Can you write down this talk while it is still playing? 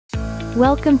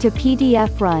Welcome to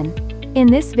PDFRun. In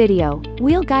this video,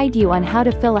 we'll guide you on how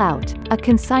to fill out a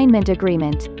consignment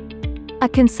agreement. A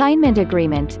consignment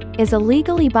agreement is a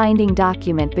legally binding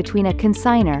document between a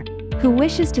consignor, who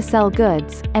wishes to sell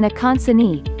goods, and a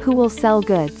consignee, who will sell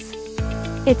goods.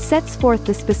 It sets forth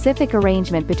the specific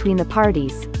arrangement between the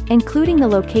parties, including the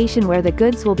location where the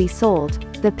goods will be sold,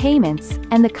 the payments,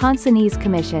 and the consignee's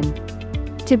commission.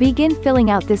 To begin filling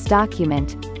out this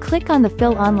document, click on the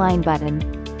Fill Online button.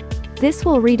 This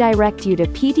will redirect you to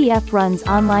PDFRun's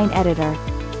online editor.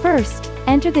 First,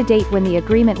 enter the date when the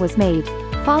agreement was made,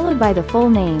 followed by the full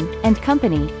name and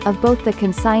company of both the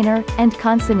consignor and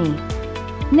consignee.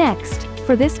 Next,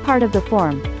 for this part of the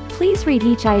form, please read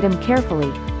each item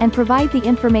carefully, and provide the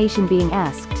information being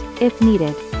asked, if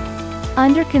needed.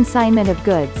 Under consignment of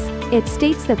goods, it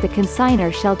states that the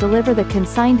consignor shall deliver the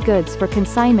consigned goods for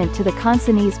consignment to the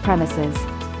consignee's premises.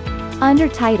 Under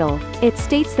title, it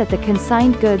states that the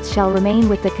consigned goods shall remain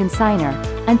with the consignor,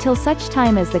 until such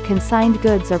time as the consigned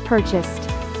goods are purchased.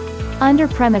 Under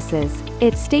premises,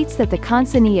 it states that the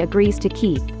consignee agrees to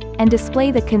keep and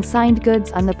display the consigned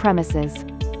goods on the premises.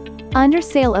 Under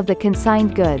sale of the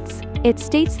consigned goods, it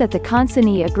states that the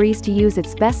consignee agrees to use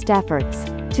its best efforts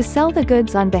to sell the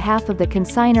goods on behalf of the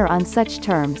consignor on such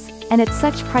terms, and at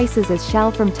such prices as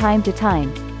shall from time to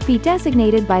time be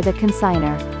designated by the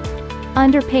consignor.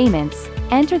 Under payments,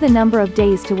 enter the number of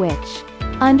days to which.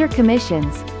 Under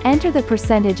commissions, enter the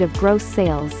percentage of gross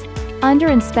sales. Under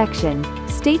inspection,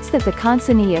 states that the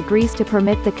consignee agrees to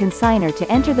permit the consignor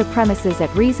to enter the premises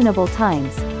at reasonable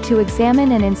times, to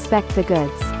examine and inspect the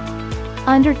goods.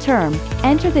 Under term,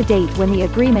 enter the date when the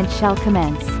agreement shall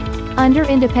commence. Under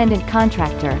independent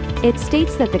contractor, it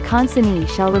states that the consignee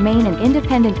shall remain an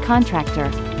independent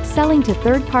contractor, selling to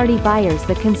third-party buyers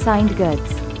the consigned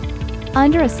goods.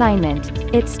 Under assignment,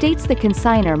 it states the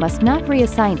consignor must not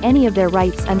reassign any of their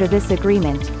rights under this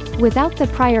agreement, without the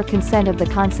prior consent of the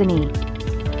consignee.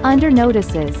 Under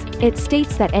notices, it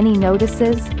states that any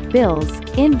notices, bills,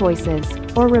 invoices,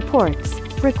 or reports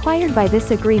required by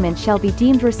this agreement shall be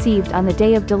deemed received on the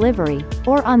day of delivery,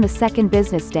 or on the second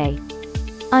business day.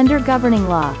 Under governing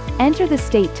law, enter the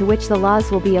state to which the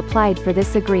laws will be applied for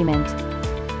this agreement.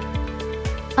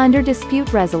 Under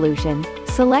dispute resolution,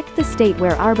 select the state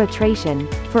where arbitration,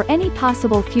 for any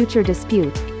possible future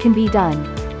dispute, can be done.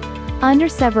 Under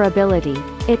severability,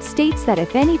 it states that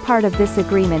if any part of this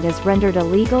agreement is rendered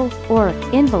illegal, or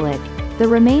invalid, the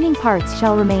remaining parts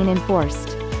shall remain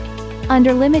enforced.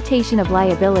 Under limitation of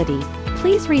liability,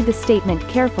 please read the statement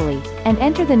carefully, and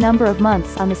enter the number of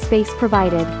months on the space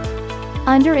provided.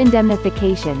 Under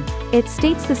indemnification, it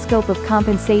states the scope of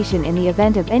compensation in the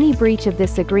event of any breach of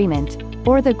this agreement,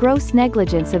 or the gross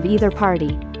negligence of either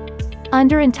party.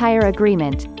 Under entire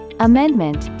agreement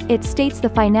amendment, it states the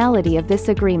finality of this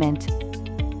agreement.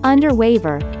 Under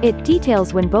waiver, it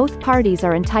details when both parties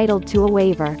are entitled to a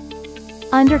waiver.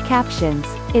 Under captions,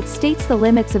 it states the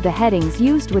limits of the headings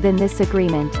used within this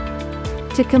agreement.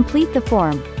 To complete the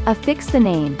form, affix the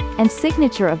name and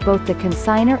signature of both the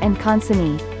consignor and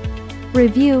consignee.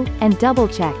 Review and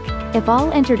double-check if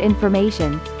all entered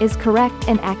information is correct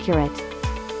and accurate.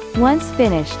 Once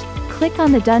finished, click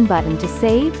on the Done button to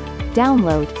save,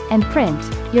 download, and print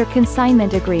your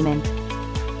consignment agreement.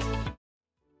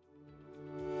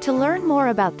 To learn more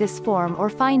about this form or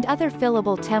find other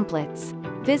fillable templates,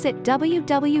 visit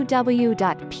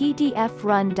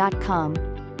www.pdfrun.com.